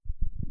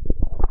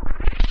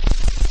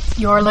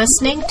You're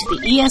listening to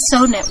the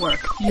ESO Network,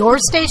 your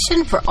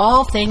station for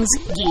all things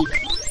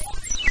geek.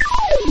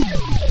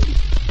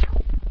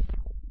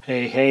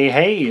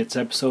 Hey, it's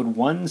episode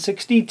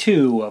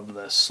 162 of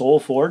the Soul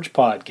Forge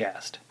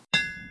podcast.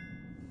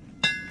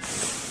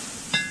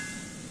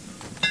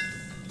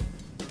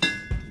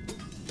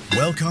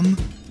 Welcome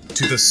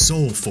to the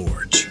Soul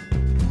Forge,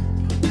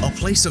 a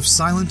place of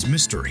silent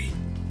mystery,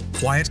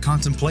 quiet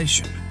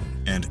contemplation,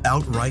 and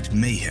outright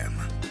mayhem.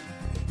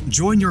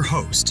 Join your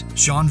host,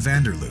 Sean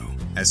Vanderloo,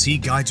 as he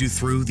guides you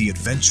through the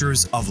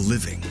adventures of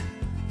living.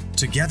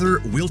 Together,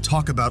 we'll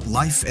talk about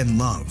life and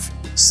love,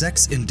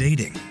 sex and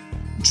dating,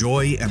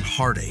 joy and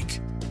heartache,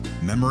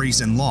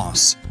 memories and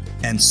loss,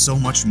 and so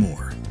much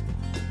more.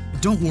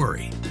 Don't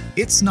worry,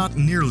 it's not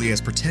nearly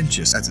as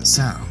pretentious as it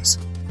sounds.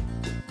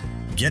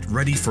 Get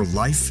ready for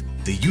life,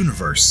 the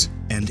universe,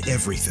 and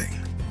everything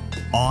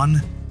on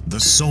the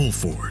Soul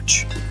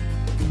Forge.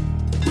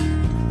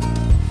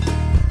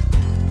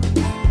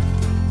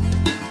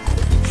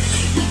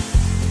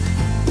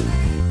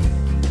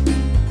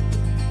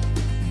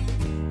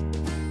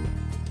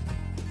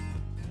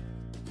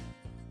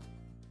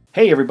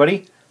 Hey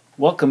everybody,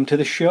 welcome to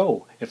the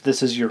show. If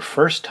this is your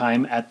first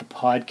time at the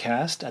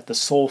podcast, at the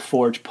Soul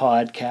Forge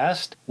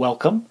podcast,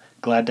 welcome.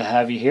 Glad to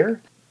have you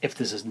here. If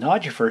this is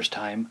not your first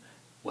time,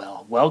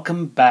 well,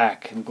 welcome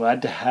back. I'm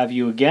glad to have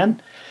you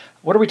again.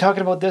 What are we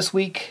talking about this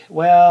week?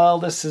 Well,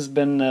 this has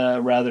been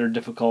a rather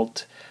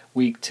difficult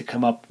week to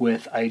come up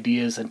with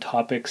ideas and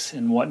topics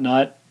and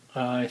whatnot.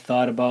 I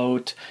thought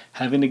about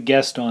having a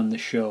guest on the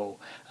show.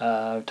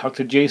 Talked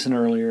to Jason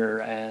earlier,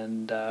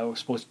 and we're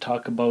supposed to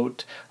talk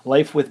about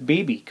life with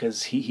baby,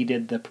 because he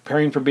did the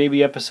Preparing for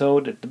Baby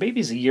episode. The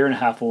baby's a year and a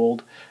half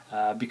old.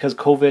 Because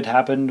COVID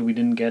happened, we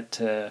didn't get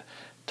to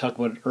talk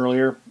about it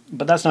earlier,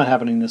 but that's not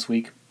happening this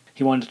week.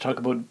 He wanted to talk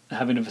about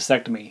having a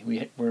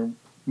vasectomy. We're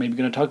maybe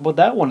going to talk about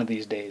that one of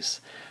these days.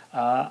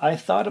 I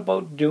thought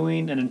about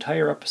doing an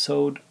entire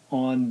episode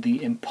on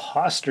the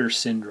imposter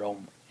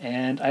syndrome,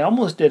 and I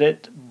almost did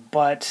it,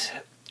 but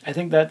I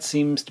think that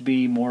seems to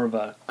be more of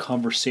a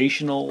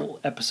conversational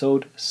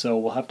episode, so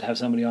we'll have to have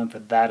somebody on for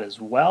that as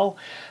well.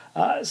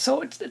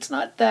 So it's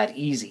not that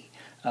easy.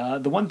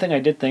 The one thing I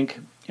did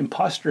think,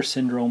 imposter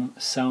syndrome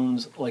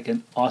sounds like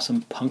an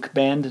awesome punk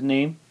band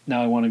name.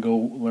 Now I want to go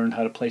learn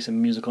how to play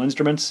some musical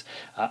instruments.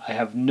 I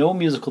have no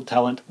musical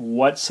talent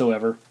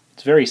whatsoever.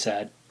 It's very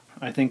sad.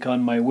 I think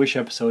on my wish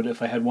episode,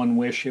 if I had one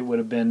wish, it would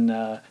have been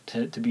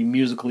to be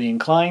musically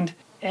inclined.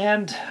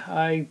 And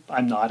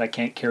I'm not. I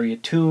can't carry a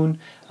tune.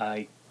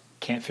 I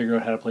can't figure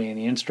out how to play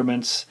any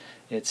instruments.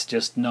 It's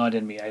just not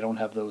in me. I don't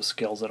have those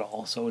skills at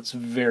all. So it's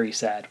very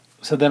sad.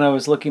 So then I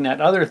was looking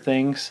at other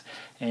things,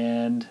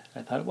 and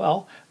I thought,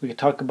 well, we could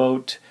talk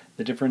about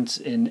the difference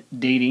in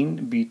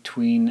dating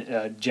between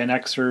Gen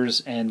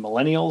Xers and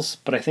Millennials,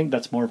 but I think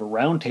that's more of a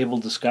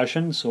roundtable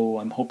discussion, so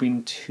I'm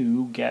hoping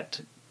to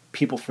get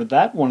people for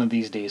that one of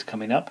these days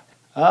coming up.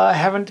 I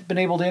haven't been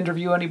able to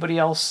interview anybody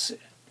else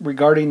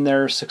regarding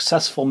their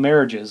successful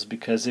marriages,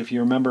 because if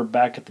you remember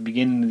back at the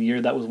beginning of the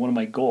year, that was one of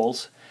my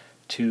goals,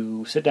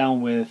 to sit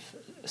down with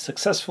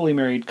successfully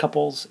married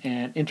couples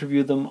and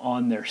interview them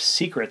on their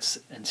secrets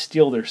and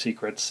steal their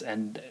secrets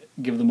and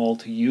give them all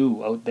to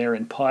you out there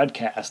in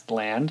podcast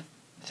land.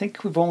 I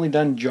think we've only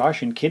done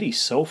Josh and Kitty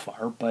so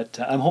far, but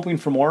I'm hoping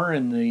for more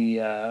in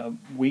the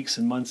weeks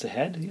and months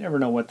ahead. You never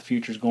know what the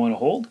future's going to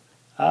hold.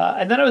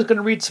 And then I was going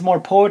to read some more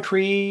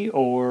poetry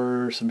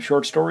or some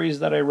short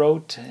stories that I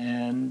wrote,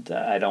 and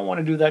I don't want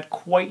to do that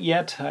quite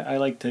yet. I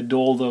like to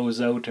dole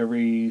those out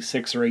every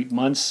 6 or 8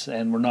 months,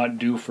 and we're not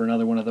due for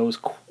another one of those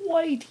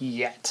quite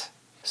yet.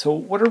 So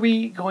what are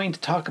we going to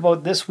talk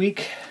about this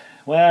week?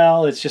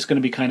 Well, it's just going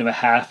to be kind of a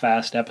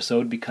half-assed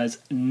episode, because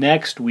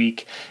next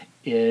week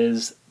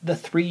is the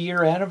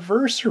 3-year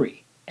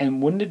anniversary.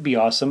 And wouldn't it be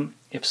awesome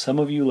if some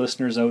of you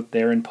listeners out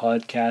there in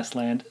podcast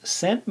land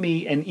sent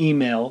me an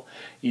email,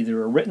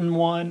 either a written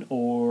one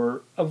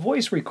or a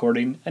voice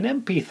recording, an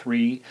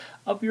MP3,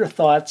 of your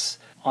thoughts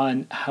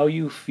on how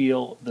you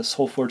feel the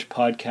Soul Forge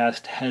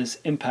podcast has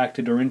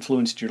impacted or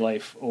influenced your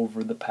life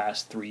over the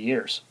past 3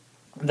 years.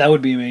 That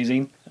would be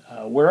amazing.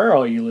 Where are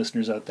all you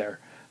listeners out there?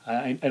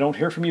 I don't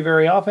hear from you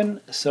very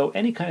often, so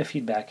any kind of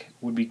feedback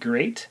would be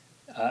great.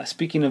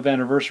 Speaking of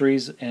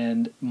anniversaries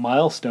and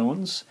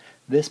milestones,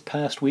 this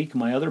past week,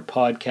 my other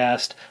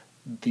podcast,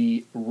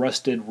 The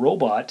Rusted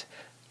Robot,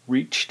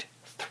 reached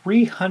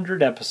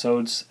 300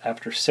 episodes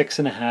after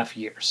 6.5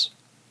 years.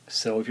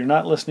 So if you're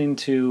not listening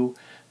to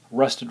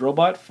Rusted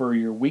Robot for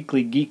your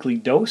weekly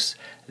geekly dose,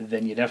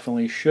 then you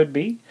definitely should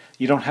be.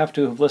 You don't have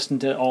to have listened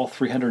to all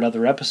 300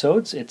 other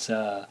episodes. It's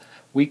a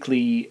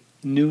weekly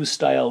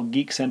news-style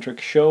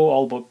geek-centric show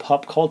all about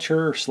pop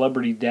culture,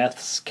 celebrity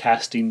deaths,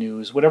 casting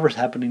news, whatever's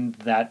happening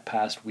that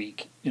past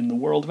week in the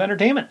world of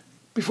entertainment.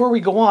 Before we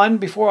go on,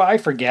 before I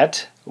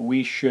forget,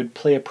 we should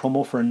play a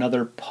promo for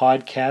another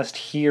podcast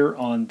here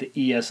on the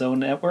ESO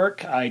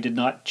Network. I did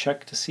not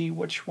check to see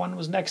which one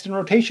was next in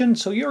rotation,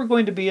 so you're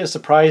going to be as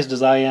surprised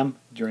as I am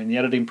during the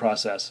editing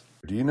process.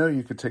 Do you know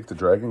you could take the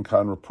Dragon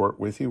Con report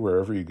with you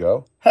wherever you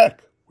go?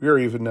 Heck, we are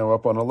even now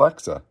up on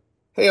Alexa.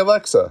 Hey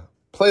Alexa,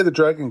 play the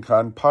Dragon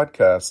Con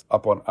podcast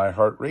up on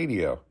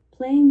iHeartRadio.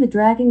 Playing the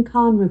Dragon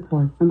Con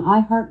report from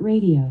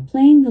iHeartRadio.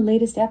 Playing the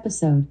latest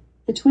episode,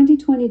 the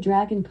 2020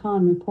 Dragon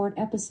Con report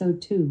episode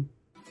 2.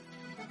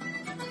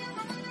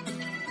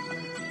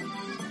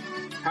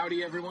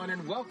 Howdy everyone,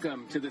 and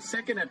welcome to the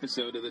second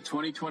episode of the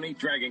 2020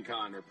 Dragon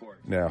Con report.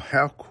 Now,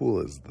 how cool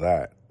is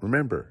that?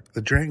 Remember,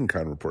 the Dragon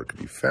Con report can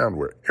be found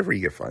wherever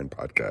you find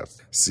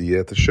podcasts. See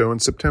you at the show in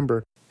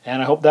September.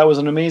 And I hope that was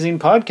an amazing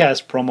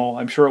podcast promo.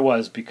 I'm sure it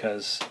was,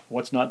 because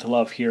what's not to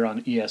love here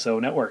on ESO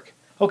Network?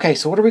 Okay,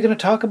 so what are we going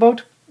to talk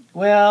about?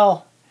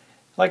 Well,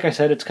 like I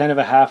said, it's kind of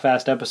a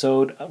half-assed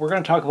episode. We're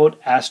going to talk about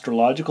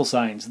astrological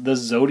signs, the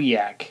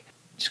zodiac.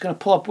 Just going to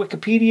pull up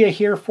Wikipedia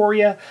here for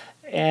you,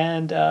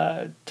 and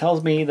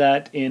tells me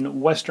that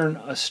in Western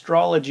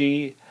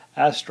astrology,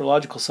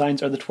 astrological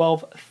signs are the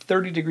 12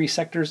 30-degree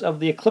sectors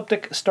of the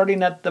ecliptic,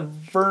 starting at the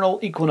vernal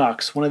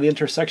equinox, one of the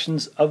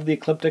intersections of the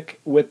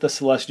ecliptic with the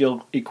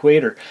celestial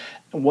equator.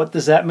 And what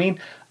does that mean?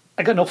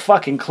 I got no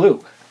fucking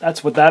clue.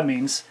 That's what that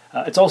means.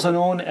 It's also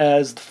known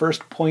as the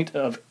first point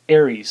of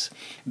Aries.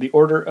 The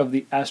order of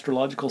the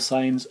astrological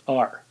signs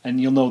are,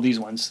 and you'll know these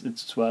ones,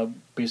 it's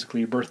basically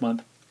your birth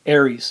month: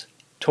 Aries,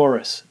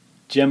 Taurus,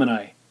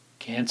 Gemini,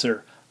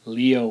 Cancer,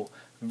 Leo,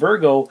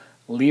 Virgo,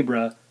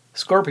 Libra,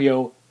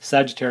 Scorpio,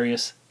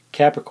 Sagittarius,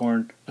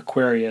 Capricorn,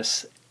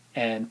 Aquarius,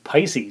 and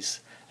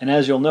Pisces. And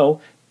as you'll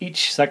know,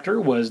 each sector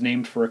was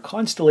named for a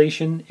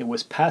constellation it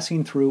was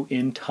passing through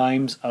in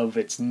times of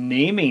its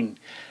naming.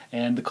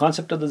 And the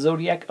concept of the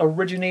zodiac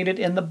originated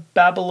in the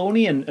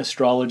Babylonian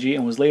astrology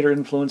and was later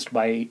influenced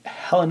by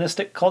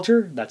Hellenistic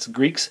culture. That's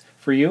Greeks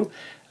for you.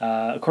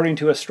 According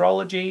to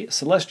astrology,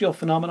 celestial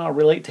phenomena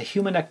relate to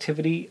human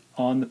activity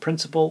on the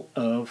principle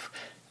of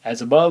as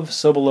above,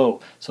 so below.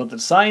 So the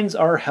signs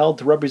are held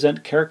to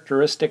represent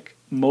characteristic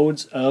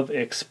modes of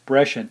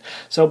expression.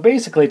 So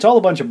basically, it's all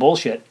a bunch of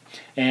bullshit.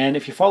 And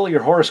if you follow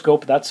your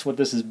horoscope, that's what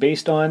this is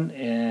based on.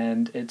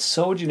 And it's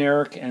so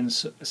generic and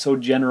so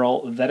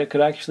general that it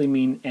could actually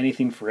mean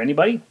anything for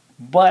anybody.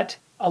 But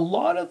a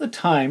lot of the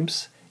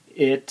times,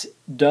 it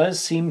does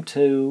seem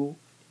to,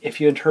 if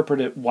you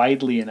interpret it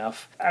widely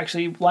enough,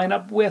 actually line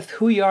up with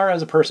who you are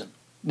as a person.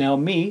 Now,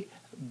 me,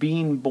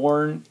 being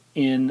born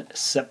in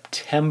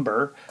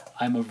September,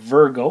 I'm a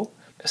Virgo.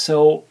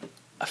 So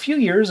a few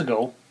years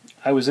ago,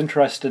 I was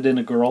interested in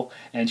a girl,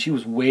 and she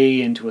was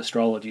way into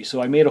astrology.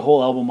 So I made a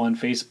whole album on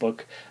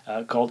Facebook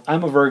called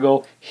I'm a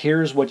Virgo,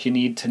 Here's What You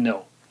Need to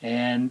Know.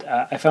 And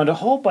I found a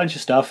whole bunch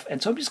of stuff,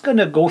 and so I'm just going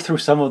to go through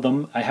some of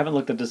them. I haven't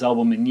looked at this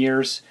album in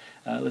years.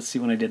 Let's see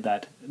when I did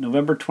that.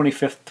 November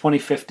 25th,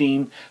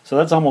 2015. So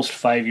that's almost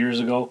 5 years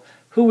ago.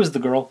 Who was the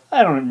girl?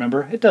 I don't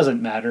remember. It doesn't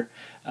matter.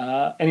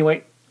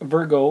 Anyway,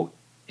 Virgo,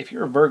 if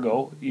you're a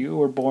Virgo, you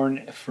were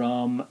born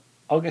from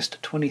August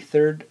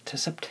 23rd to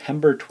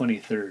September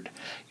 23rd.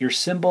 Your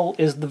symbol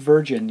is the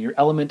Virgin, your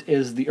element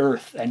is the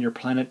Earth, and your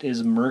planet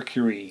is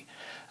Mercury.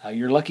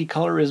 Your lucky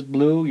color is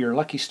blue, your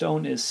lucky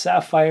stone is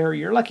sapphire,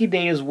 your lucky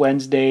day is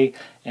Wednesday,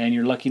 and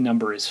your lucky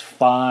number is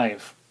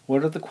 5.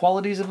 What are the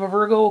qualities of a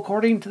Virgo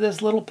according to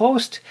this little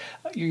post?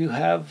 You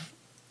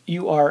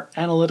are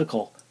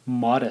analytical,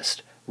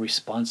 modest,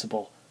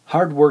 responsible,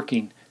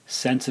 hardworking,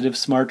 sensitive,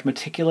 smart,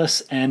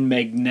 meticulous, and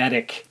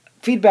magnetic.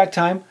 Feedback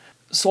time.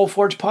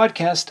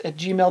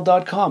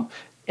 soulforgepodcast@gmail.com.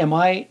 Am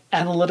I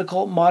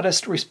analytical,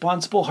 modest,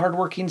 responsible,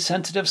 hardworking,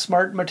 sensitive,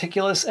 smart,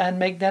 meticulous, and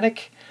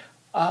magnetic?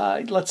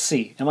 Let's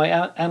see. Am I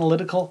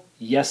analytical?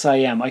 Yes, I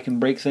am. I can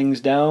break things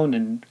down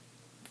and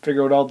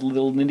figure out all the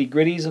little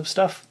nitty-gritties of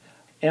stuff.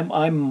 Am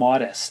I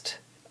modest?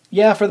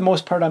 Yeah, for the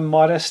most part, I'm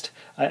modest.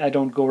 I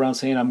don't go around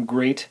saying I'm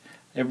great.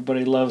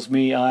 Everybody loves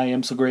me. I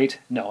am so great.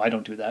 No, I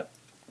don't do that.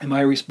 Am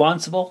I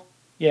responsible?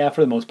 Yeah, for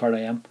the most part,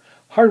 I am.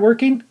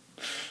 Hardworking?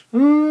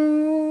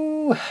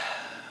 Ooh,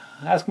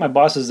 ask my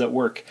bosses at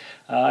work.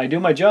 I do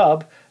my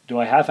job. Do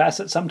I half-ass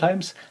it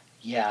sometimes?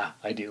 Yeah,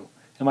 I do.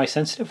 Am I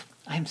sensitive?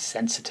 I'm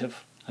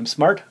sensitive. I'm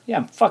smart? Yeah,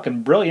 I'm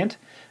fucking brilliant.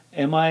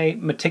 Am I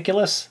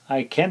meticulous?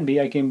 I can be.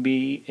 I can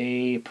be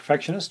a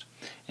perfectionist.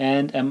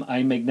 And am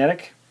I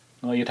magnetic?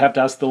 Well, you'd have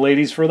to ask the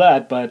ladies for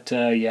that, but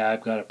yeah,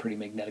 I've got a pretty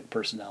magnetic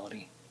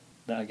personality.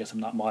 I guess I'm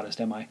not modest,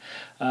 am I?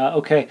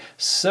 Okay,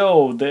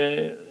 so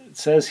it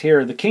says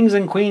here, the kings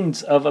and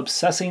queens of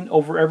obsessing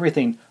over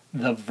everything,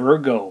 the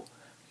Virgo.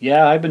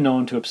 Yeah, I've been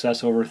known to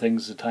obsess over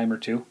things a time or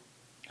two.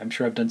 I'm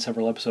sure I've done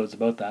several episodes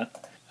about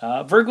that.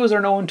 Virgos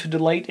are known to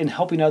delight in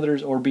helping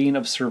others or being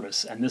of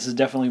service, and this is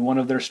definitely one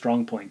of their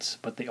strong points,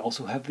 but they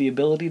also have the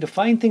ability to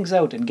find things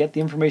out and get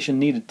the information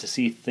needed to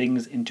see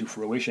things into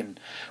fruition.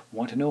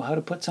 Want to know how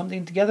to put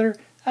something together?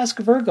 Ask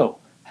a Virgo.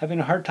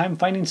 Having a hard time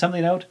finding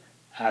something out?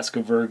 Ask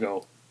a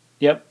Virgo.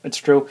 Yep, it's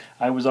true.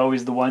 I was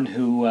always the one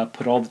who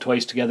put all the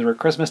toys together at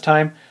Christmas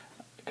time,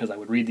 because I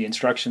would read the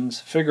instructions,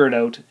 figure it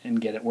out,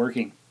 and get it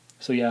working.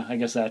 So yeah, I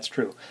guess that's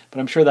true. But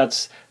I'm sure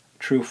that's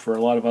true for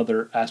a lot of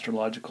other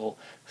astrological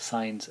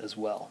signs as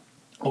well.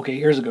 Okay,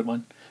 here's a good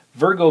one.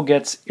 Virgo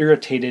gets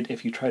irritated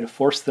if you try to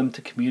force them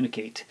to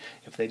communicate.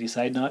 If they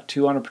decide not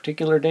to on a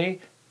particular day,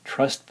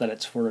 trust that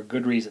it's for a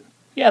good reason.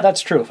 Yeah,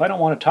 that's true. If I don't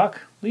want to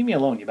talk, Leave me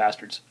alone, you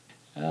bastards.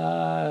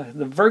 The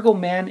Virgo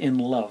man in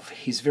love.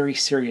 He's very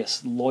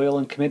serious, loyal,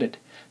 and committed.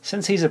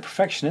 Since he's a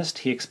perfectionist,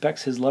 he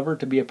expects his lover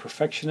to be a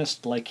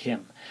perfectionist like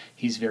him.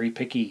 He's very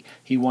picky.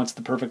 He wants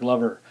the perfect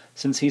lover.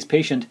 Since he's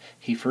patient,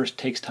 he first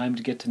takes time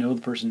to get to know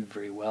the person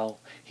very well.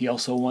 He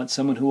also wants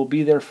someone who will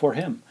be there for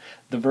him.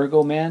 The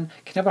Virgo man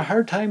can have a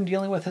hard time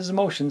dealing with his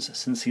emotions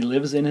since he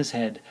lives in his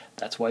head.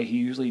 That's why he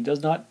usually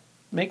does not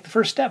make the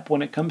first step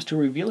when it comes to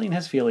revealing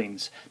his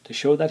feelings. To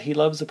show that he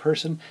loves a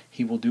person,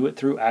 he will do it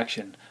through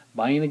action.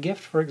 Buying a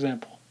gift, for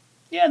example.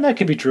 Yeah, and that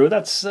could be true.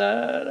 That's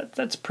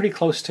pretty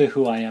close to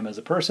who I am as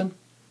a person.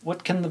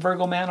 What can the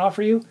Virgo man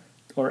offer you?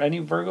 Or any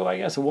Virgo, I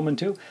guess, a woman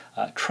too?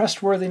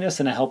 Trustworthiness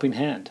and a helping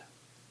hand.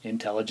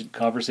 Intelligent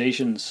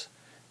conversations.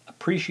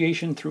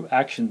 Appreciation through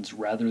actions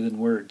rather than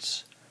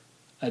words.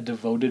 A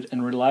devoted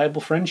and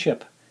reliable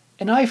friendship.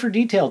 An eye for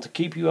detail to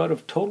keep you out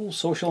of total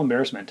social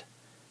embarrassment.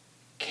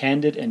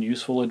 Candid and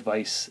useful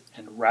advice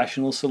and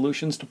rational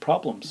solutions to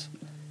problems.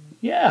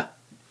 Yeah,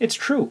 it's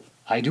true.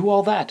 I do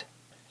all that.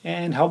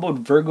 And how about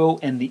Virgo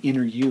and the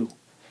inner you?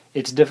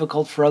 It's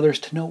difficult for others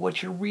to know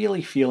what you're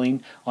really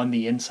feeling on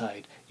the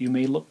inside. You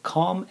may look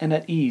calm and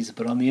at ease,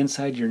 but on the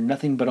inside you're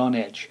nothing but on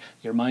edge.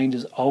 Your mind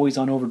is always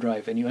on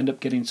overdrive, and you end up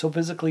getting so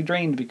physically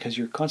drained because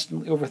you're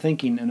constantly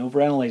overthinking and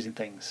overanalyzing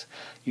things.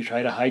 You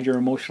try to hide your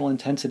emotional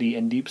intensity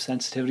and deep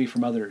sensitivity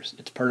from others.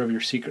 It's part of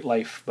your secret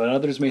life, but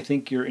others may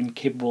think you're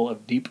incapable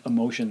of deep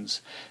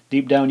emotions.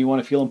 Deep down, you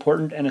want to feel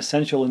important and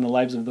essential in the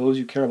lives of those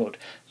you care about.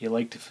 You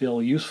like to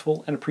feel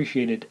useful and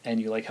appreciated,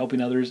 and you like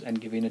helping others and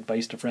giving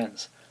advice to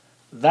friends.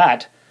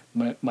 That,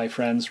 my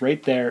friends,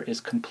 right there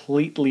is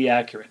completely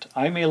accurate.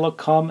 I may look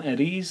calm at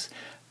ease,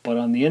 but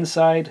on the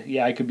inside,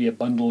 yeah, I could be a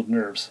bundle of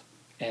nerves.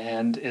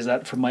 And is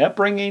that from my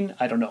upbringing?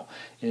 I don't know.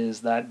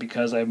 Is that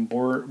because I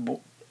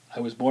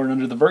was born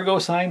under the Virgo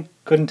sign?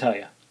 Couldn't tell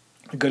you.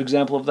 A good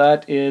example of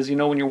that is,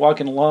 when you're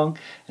walking along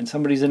and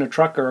somebody's in a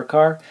truck or a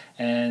car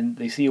and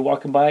they see you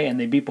walking by and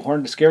they beep a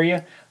horn to scare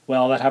you.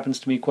 Well, that happens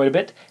to me quite a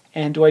bit.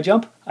 And do I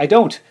jump? I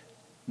don't.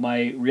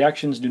 My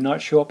reactions do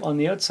not show up on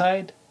the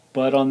outside.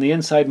 But on the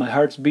inside, my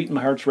heart's beating,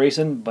 my heart's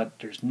racing, but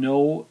there's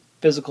no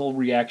physical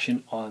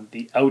reaction on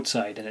the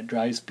outside, and it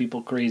drives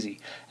people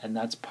crazy. And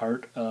that's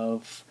part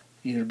of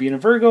either being a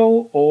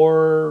Virgo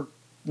or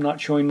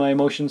not showing my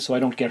emotions so I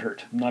don't get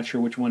hurt. I'm not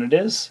sure which one it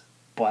is,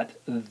 but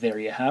there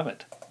you have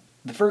it.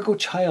 The Virgo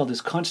child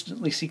is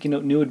constantly seeking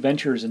out new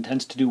adventures and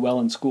tends to do well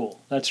in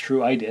school. That's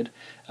true, I did.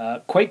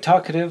 Quite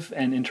talkative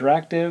and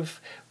interactive,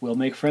 will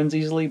make friends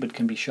easily, but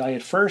can be shy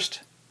at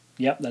first.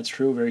 Yep, that's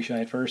true, very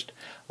shy at first.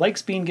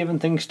 Likes being given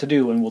things to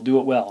do and will do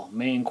it well.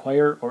 May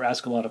inquire or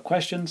ask a lot of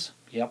questions.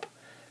 Yep.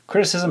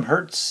 Criticism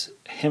hurts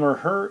him or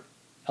her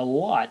a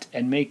lot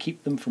and may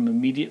keep them from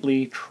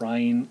immediately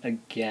trying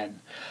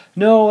again.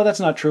 No, that's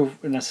not true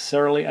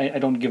necessarily. I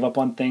don't give up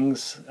on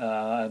things.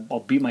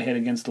 I'll beat my head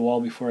against the wall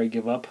before I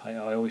give up. I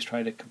always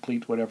try to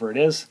complete whatever it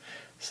is.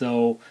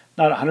 So,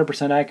 not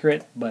 100%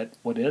 accurate, but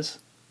what is?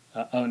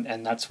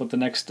 And that's what the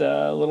next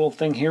little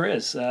thing here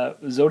is.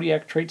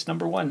 Zodiac traits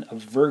number 1, a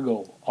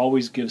Virgo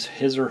always gives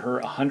his or her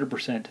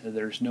 100%.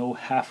 There's no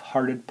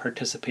half-hearted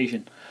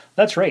participation.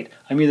 That's right.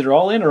 I'm either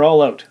all in or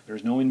all out.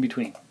 There's no in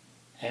between.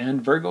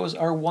 And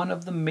Virgos are one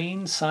of the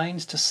main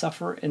signs to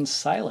suffer in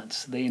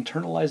silence. They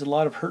internalize a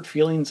lot of hurt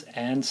feelings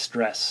and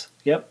stress.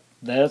 Yep,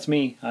 that's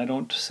me. I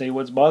don't say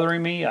what's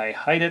bothering me. I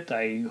hide it.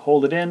 I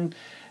hold it in.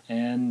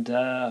 And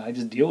I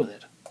just deal with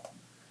it.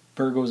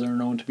 Virgos are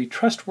known to be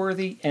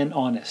trustworthy and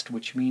honest,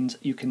 which means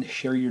you can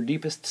share your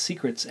deepest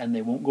secrets and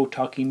they won't go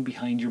talking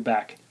behind your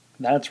back.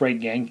 That's right,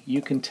 gang.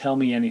 You can tell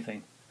me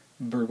anything.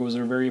 Virgos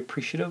are very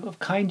appreciative of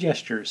kind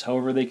gestures.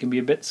 However, they can be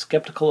a bit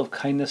skeptical of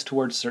kindness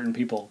towards certain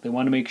people. They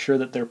want to make sure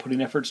that they're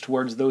putting efforts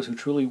towards those who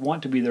truly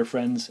want to be their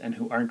friends and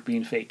who aren't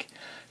being fake.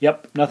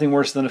 Yep, nothing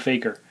worse than a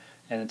faker.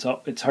 And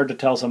it's hard to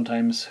tell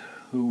sometimes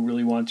who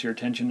really wants your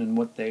attention and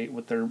what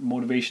their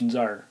motivations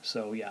are.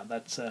 So yeah,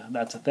 that's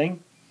a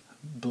thing.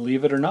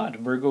 Believe it or not,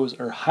 Virgos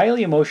are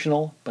highly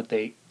emotional, but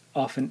they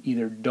often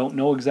either don't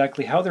know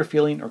exactly how they're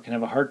feeling or can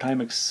have a hard time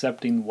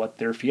accepting what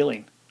they're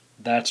feeling.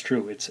 That's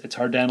true. It's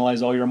hard to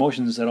analyze all your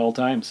emotions at all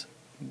times.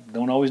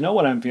 Don't always know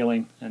what I'm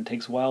feeling, and it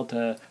takes a while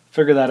to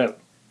figure that out.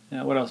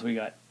 Now, what else we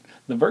got?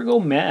 The Virgo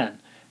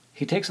man.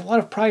 He takes a lot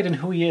of pride in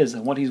who he is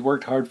and what he's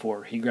worked hard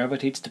for. He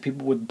gravitates to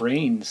people with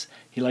brains.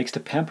 He likes to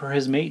pamper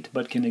his mate,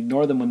 but can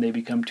ignore them when they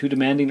become too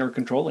demanding or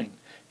controlling.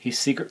 He's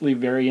secretly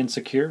very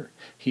insecure.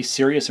 He's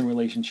serious in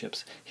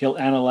relationships. He'll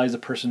analyze a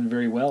person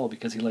very well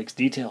because he likes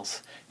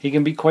details. He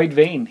can be quite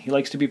vain. He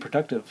likes to be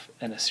protective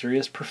and a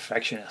serious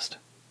perfectionist.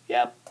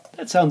 Yep,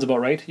 that sounds about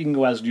right. You can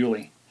go ask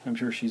Julie. I'm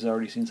sure she's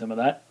already seen some of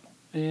that.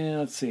 Yeah,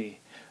 let's see.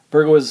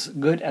 Virgo is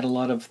good at a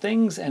lot of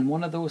things, and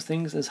one of those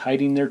things is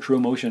hiding their true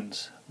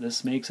emotions.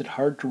 This makes it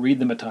hard to read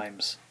them at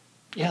times.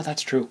 Yeah,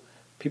 that's true.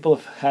 People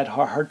have had a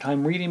hard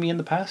time reading me in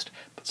the past,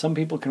 but some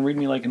people can read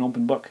me like an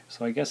open book,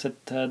 so I guess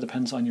it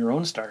depends on your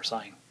own star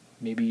sign.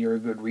 Maybe you're a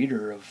good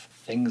reader of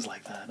things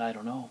like that, I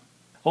don't know.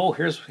 Oh,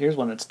 here's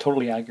one that's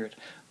totally accurate.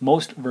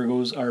 Most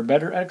Virgos are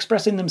better at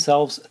expressing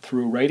themselves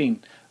through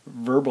writing.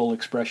 verbal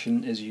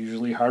expression is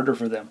usually harder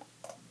for them.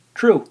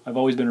 True, I've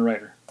always been a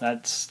writer.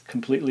 That's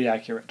completely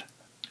accurate.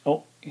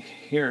 Oh,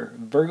 here,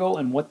 Virgo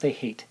and what they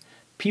hate.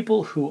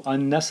 People who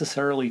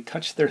unnecessarily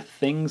touch their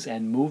things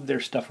and move their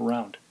stuff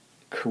around.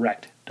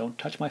 Correct. Don't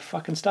touch my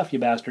fucking stuff, you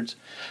bastards.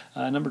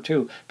 Number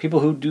 2,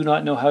 people who do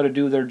not know how to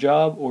do their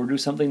job or do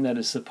something that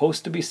is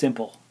supposed to be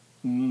simple.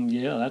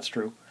 Yeah, that's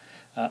true.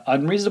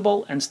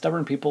 Unreasonable and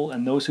stubborn people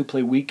and those who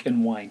play weak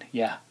and whine.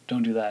 Yeah,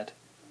 don't do that.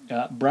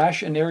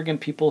 Brash and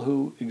arrogant people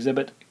who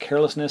exhibit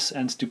carelessness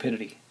and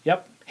stupidity.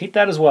 Yep, hate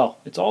that as well.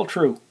 It's all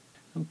true.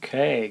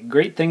 Okay,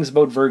 great things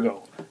about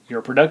Virgo.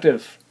 You're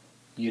productive.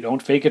 You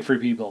don't fake it for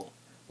people.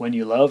 When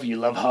you love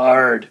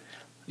hard.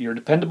 You're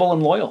dependable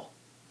and loyal.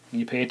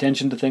 You pay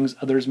attention to things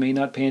others may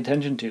not pay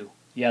attention to.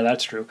 Yeah,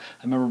 that's true.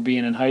 I remember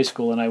being in high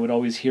school and I would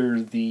always hear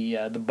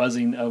the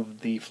buzzing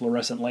of the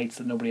fluorescent lights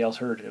that nobody else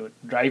heard. It would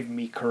drive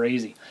me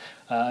crazy.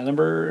 I don't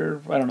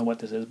know what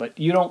this is, but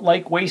you don't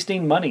like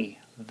wasting money.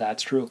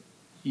 That's true.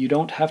 You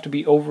don't have to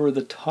be over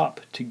the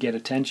top to get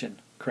attention.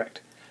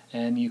 Correct.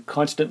 And you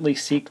constantly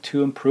seek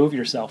to improve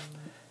yourself.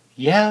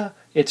 Yeah,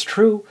 it's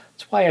true.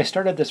 That's why I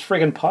started this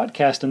friggin'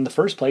 podcast in the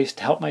first place,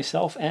 to help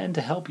myself and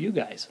to help you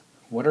guys.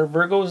 What are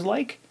Virgos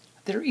like?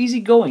 They're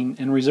easygoing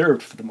and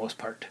reserved for the most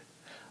part.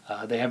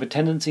 They have a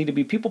tendency to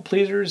be people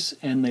pleasers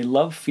and they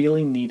love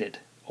feeling needed.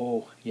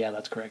 Oh, yeah,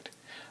 that's correct.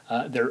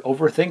 They're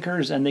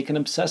overthinkers and they can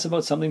obsess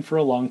about something for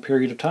a long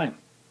period of time.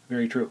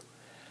 Very true.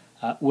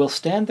 Will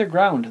stand their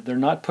ground. They're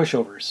not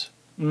pushovers.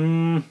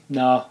 No,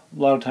 a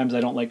lot of times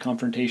I don't like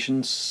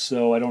confrontations,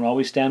 so I don't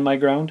always stand my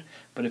ground,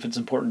 but if it's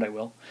important, I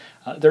will.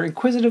 They're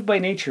inquisitive by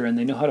nature and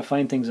they know how to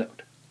find things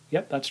out.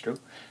 Yep, that's true.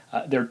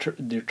 They're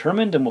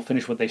determined and will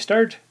finish what they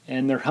start,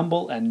 and they're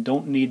humble and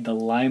don't need the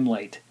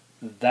limelight.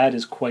 That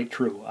is quite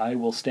true. I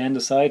will stand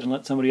aside and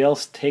let somebody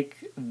else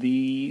take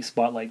the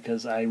spotlight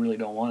because I really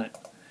don't want it.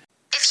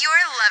 If you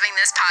are loving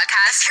this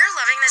podcast,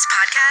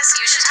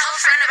 you should tell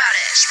a friend about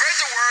it. Spread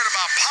the word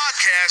about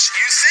podcasts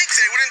you think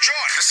they would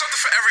enjoy. There's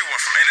something for everyone,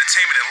 from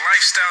entertainment and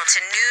lifestyle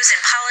To news and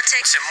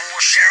politics and more.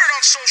 Share it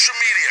on social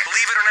media.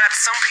 Believe it or not,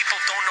 some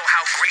people don't know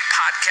how great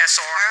podcasts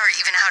are, or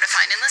even how to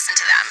find and listen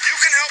to them. You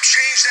can help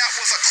change that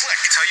with a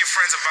click. Tell your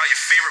friends about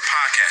your favorite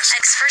podcast.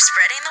 Thanks for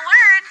spreading the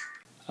word.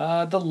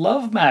 The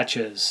love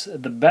matches.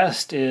 The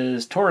best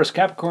is Taurus,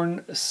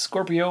 Capricorn,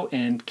 Scorpio,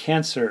 and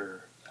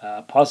Cancer.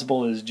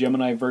 Possible is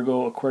Gemini,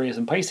 Virgo, Aquarius,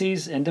 and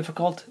Pisces. And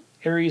difficult,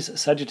 Aries,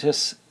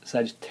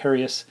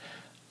 Sagittarius,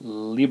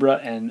 Libra,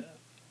 and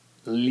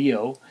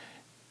Leo.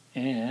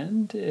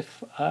 And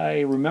if I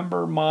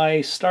remember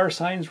my star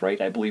signs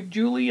right, I believe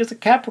Julie is a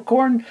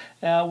Capricorn.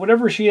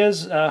 Whatever she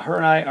is, her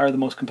and I are the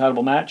most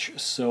compatible match.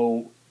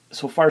 So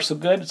far so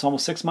good. It's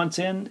almost 6 months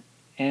in,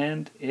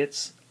 and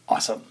it's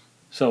awesome.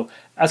 So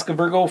ask a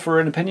Virgo for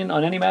an opinion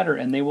on any matter,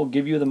 and they will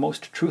give you the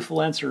most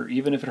truthful answer,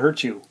 even if it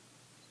hurts you.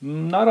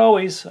 Not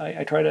always.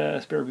 I try to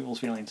spare people's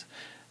feelings.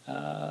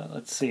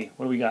 Let's see.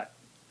 What do we got?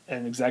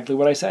 And exactly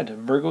what I said.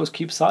 Virgos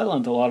keep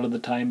silent a lot of the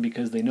time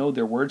because they know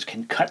their words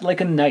can cut like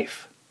a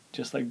knife.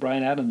 Just like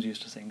Bryan Adams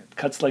used to sing. It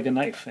cuts like a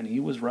knife, and he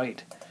was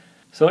right.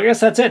 So I guess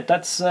that's it.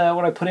 That's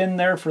what I put in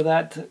there for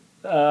that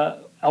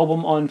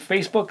album on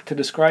Facebook to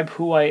describe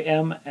who I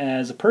am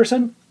as a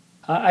person.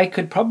 I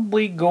could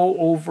probably go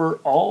over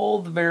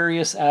all the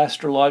various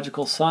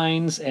astrological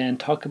signs and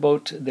talk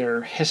about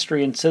their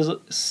history and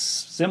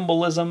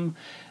symbolism,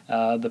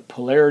 the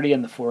polarity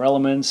and the 4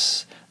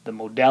 elements, the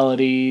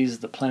modalities,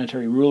 the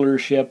planetary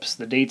rulerships,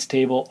 the dates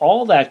table,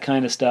 all that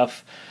kind of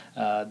stuff,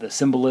 the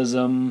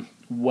symbolism,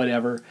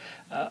 whatever.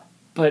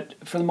 But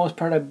for the most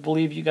part, I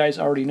believe you guys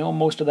already know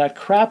most of that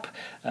crap.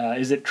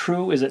 Is it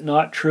true? Is it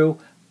not true?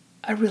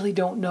 I really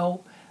don't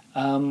know.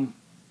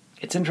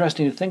 It's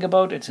interesting to think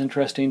about. It's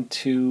interesting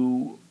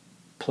to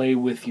play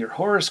with your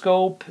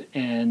horoscope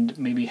and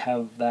maybe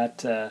have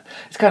that...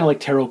 it's kind of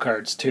like tarot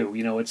cards too.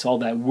 You know, it's all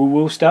that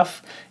woo-woo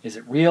stuff. Is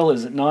it real?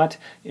 Is it not?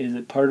 Is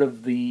it part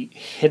of the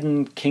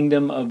hidden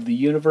kingdom of the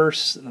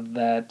universe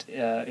that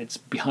it's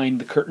behind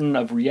the curtain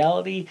of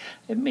reality?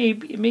 It may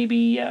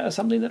be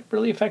something that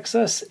really affects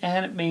us,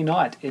 and it may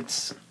not.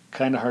 It's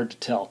kind of hard to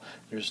tell.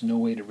 There's no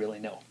way to really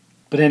know.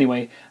 But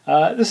anyway,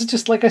 this is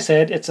just, like I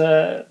said, it's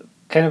a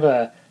kind of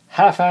a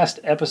half-assed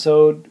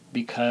episode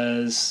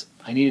because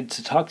I needed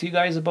to talk to you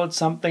guys about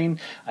something.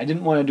 I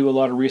didn't want to do a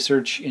lot of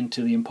research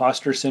into the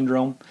imposter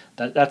syndrome.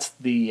 That's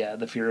the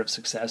fear of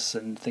success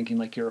and thinking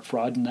like you're a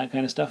fraud and that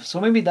kind of stuff. So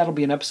maybe that'll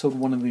be an episode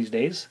one of these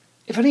days.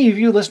 If any of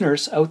you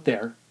listeners out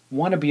there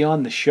want to be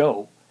on the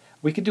show,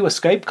 we could do a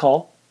Skype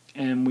call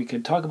and we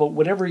could talk about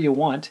whatever you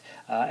want.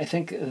 I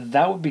think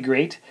that would be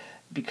great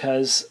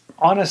because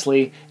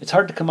honestly, it's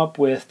hard to come up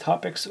with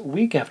topics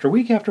week after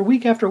week after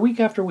week after week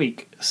after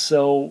week.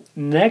 So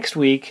next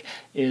week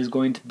is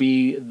going to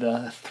be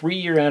the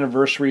 3-year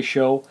anniversary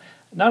show.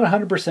 Not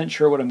 100%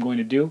 sure what I'm going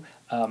to do.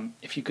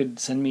 If you could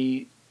send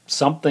me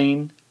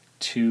something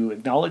to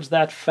acknowledge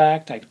that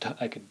fact, I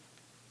could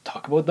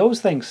talk about those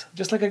things.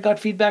 Just like I got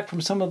feedback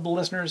from some of the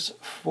listeners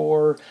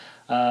for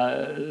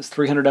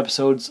 300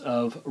 episodes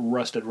of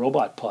Rusted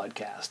Robot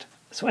Podcast.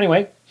 So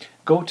anyway,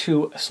 go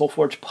to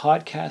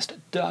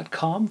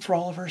soulforgepodcast.com for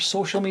all of our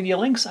social media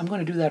links. I'm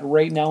going to do that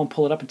right now and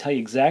pull it up and tell you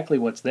exactly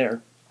what's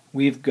there.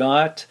 We've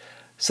got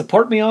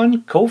support me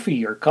on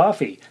Ko-fi or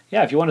Coffee.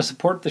 Yeah, if you want to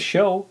support the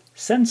show,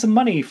 send some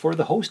money for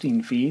the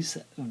hosting fees.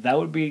 That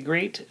would be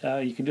great.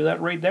 You can do that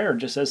right there. It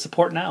just says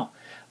support now.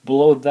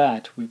 Below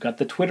that, we've got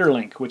the Twitter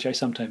link, which I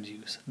sometimes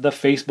use, the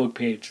Facebook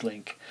page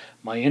link,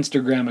 my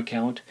Instagram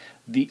account,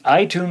 the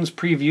iTunes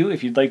preview.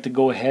 If you'd like to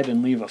go ahead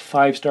and leave a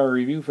 5-star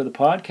review for the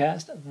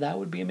podcast, that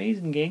would be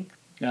amazing, gang.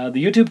 The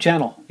YouTube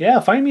channel. Yeah,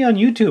 find me on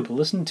YouTube.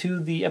 Listen to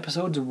the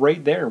episodes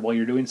right there while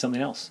you're doing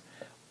something else.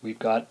 We've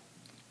got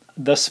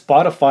the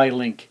Spotify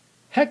link.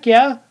 Heck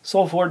yeah,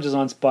 SoulForge is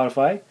on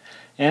Spotify.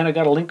 And I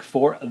got a link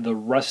for the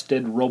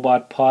Rusted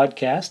Robot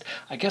Podcast.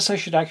 I guess I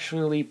should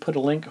actually put a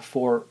link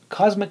for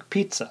Cosmic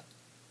Pizza.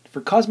 For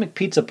Cosmic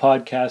Pizza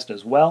Podcast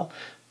as well,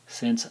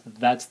 since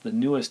that's the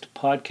newest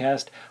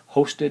podcast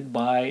hosted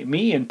by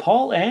me and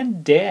Paul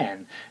and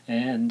Dan.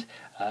 And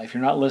if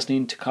you're not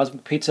listening to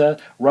Cosmic Pizza,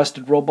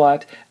 Rusted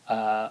Robot,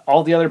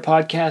 all the other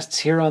podcasts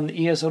here on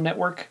the ESO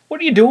network,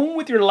 what are you doing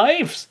with your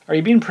lives? Are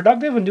you being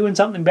productive and doing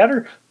something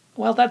better?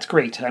 Well, that's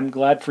great. I'm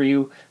glad for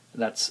you.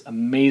 That's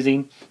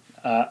amazing.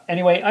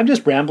 Anyway, I'm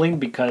just rambling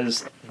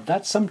because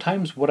that's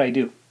sometimes what I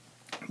do.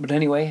 But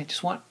anyway, I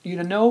just want you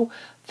to know,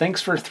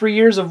 thanks for 3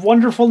 years of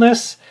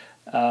wonderfulness.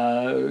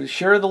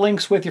 Share the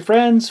links with your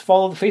friends,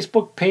 follow the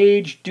Facebook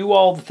page, do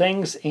all the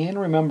things, and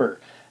remember,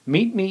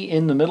 meet me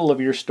in the middle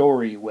of your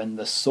story when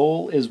the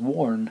soul is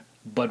worn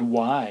but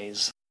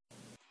wise.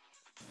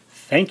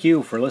 Thank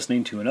you for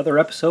listening to another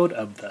episode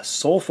of the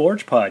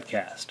SoulForge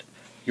Podcast.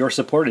 Your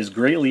support is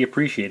greatly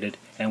appreciated,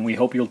 and we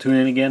hope you'll tune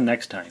in again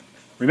next time.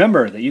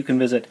 Remember that you can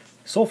visit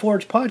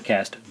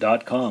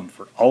soulforgepodcast.com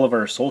for all of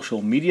our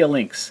social media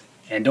links,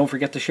 and don't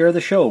forget to share the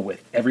show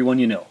with everyone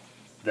you know.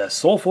 The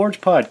SoulForge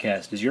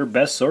Podcast is your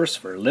best source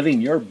for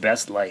living your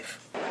best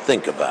life.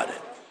 Think about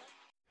it.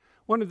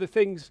 One of the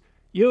things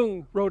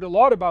Jung wrote a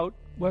lot about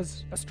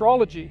was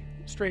astrology,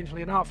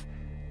 strangely enough,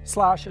 /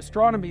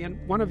 astronomy.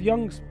 And one of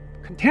Jung's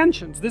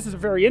contentions, this is a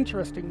very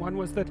interesting one,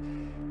 was that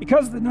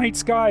because the night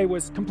sky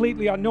was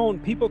completely unknown,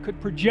 people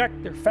could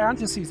project their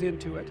fantasies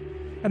into it.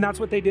 And that's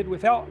what they did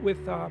with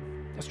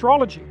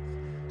astrology.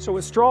 So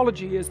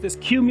astrology is this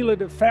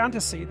cumulative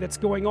fantasy that's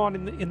going on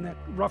in the,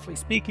 roughly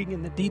speaking,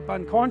 in the deep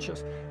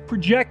unconscious,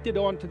 projected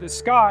onto the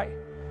sky.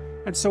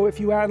 And so if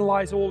you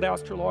analyze old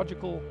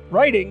astrological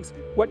writings,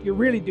 what you're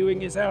really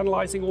doing is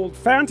analyzing old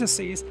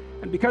fantasies,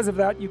 and because of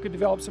that you could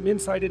develop some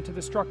insight into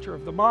the structure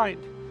of the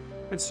mind.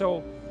 And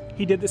so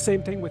he did the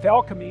same thing with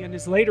alchemy in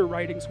his later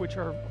writings, which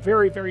are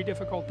very, very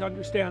difficult to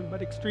understand,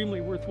 but extremely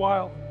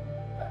worthwhile.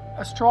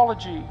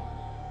 Astrology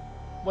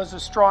was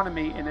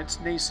astronomy in its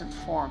nascent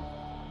form.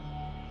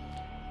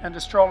 And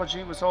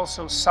astrology was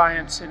also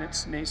science in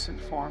its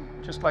nascent form,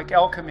 just like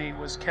alchemy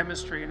was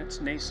chemistry in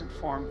its nascent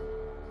form.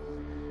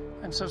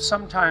 And so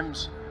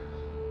sometimes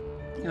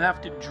you have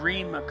to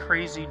dream a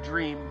crazy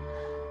dream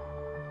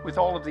with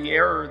all of the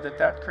error that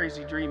that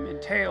crazy dream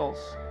entails,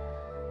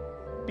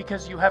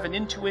 because you have an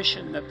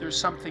intuition that there's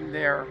something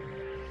there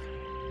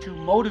to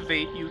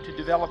motivate you to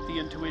develop the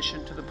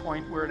intuition to the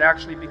point where it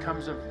actually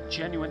becomes of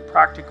genuine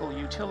practical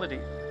utility.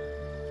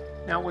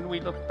 Now, when we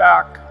look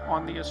back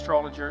on the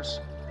astrologers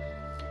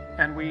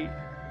and we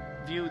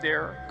view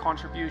their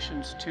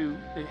contributions to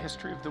the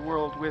history of the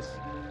world with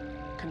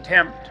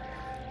contempt,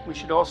 we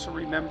should also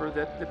remember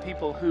that the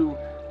people who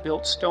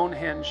built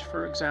Stonehenge,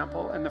 for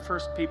example, and the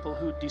first people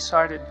who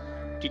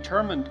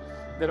determined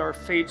that our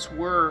fates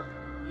were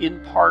in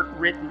part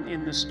written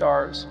in the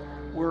stars,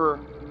 were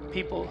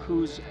people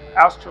whose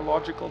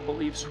astrological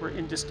beliefs were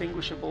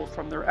indistinguishable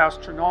from their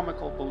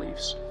astronomical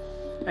beliefs.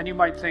 And you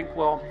might think,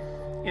 well,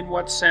 in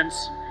what sense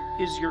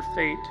is your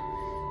fate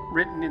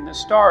written in the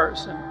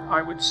stars? And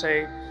I would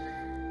say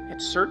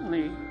it's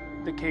certainly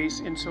the case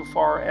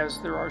insofar as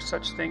there are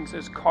such things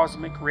as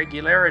cosmic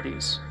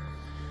regularities.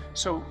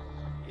 So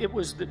it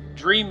was the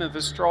dream of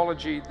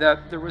astrology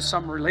that there was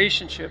some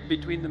relationship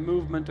between the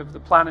movement of the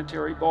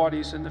planetary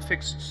bodies and the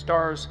fixed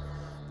stars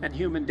and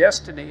human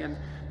destiny, and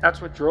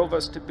that's what drove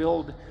us to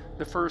build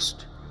the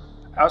first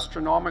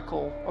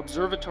astronomical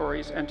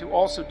observatories, and to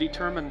also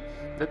determine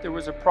that there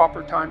was a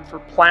proper time for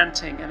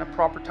planting and a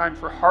proper time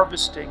for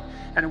harvesting,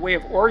 and a way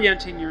of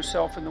orienting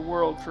yourself in the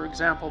world, for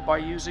example, by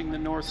using the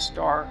North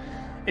Star.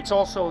 It's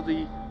also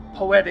the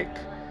poetic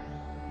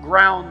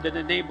ground that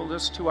enabled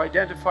us to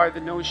identify the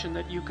notion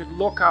that you could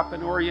look up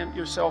and orient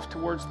yourself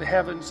towards the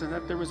heavens, and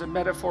that there was a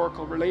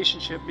metaphorical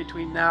relationship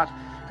between that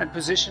and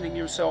positioning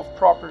yourself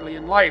properly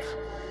in life.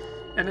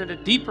 And at a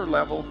deeper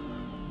level,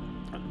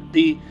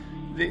 the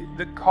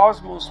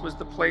cosmos was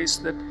the place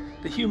that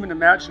the human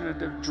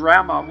imaginative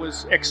drama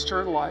was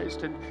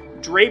externalized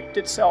and draped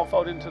itself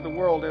out into the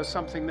world as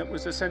something that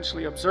was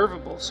essentially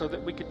observable, so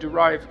that we could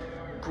derive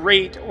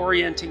great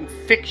orienting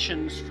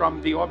fictions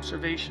from the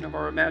observation of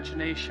our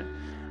imagination.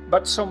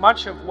 But so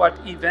much of what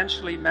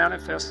eventually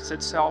manifests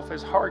itself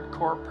as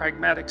hardcore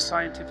pragmatic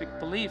scientific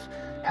belief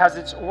has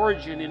its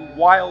origin in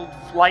wild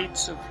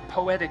flights of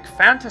poetic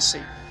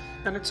fantasy.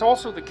 And it's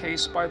also the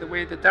case, by the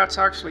way, that that's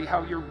actually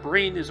how your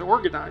brain is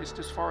organized,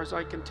 as far as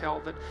I can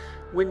tell, that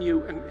when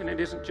you, and it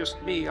isn't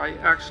just me, I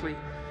actually,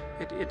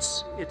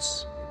 there's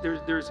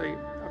a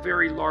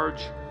very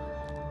large,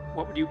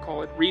 what would you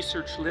call it,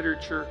 research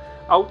literature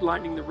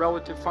outlining the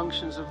relative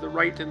functions of the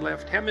right and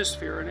left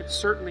hemisphere, and it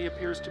certainly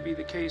appears to be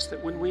the case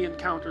that when we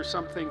encounter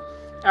something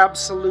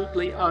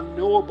absolutely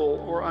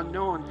unknowable or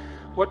unknown,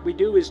 what we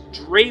do is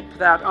drape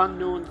that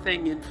unknown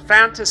thing in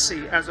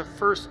fantasy as a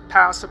first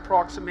pass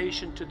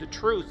approximation to the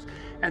truth,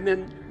 and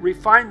then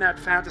refine that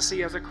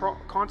fantasy as a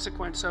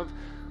consequence of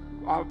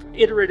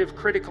iterative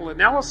critical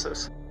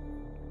analysis.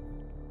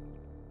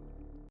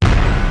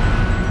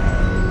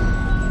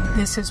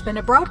 This has been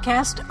a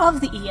broadcast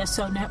of the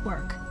ESO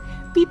Network.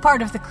 Be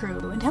part of the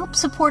crew and help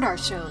support our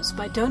shows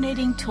by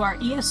donating to our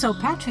ESO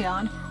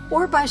Patreon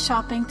or by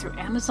shopping through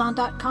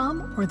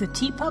Amazon.com or the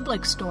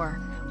TeePublic store,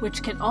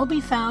 which can all be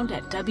found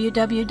at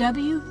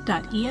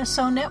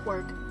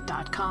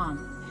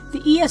www.esonetwork.com.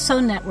 The ESO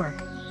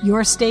Network,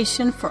 your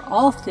station for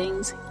all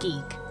things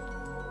geek.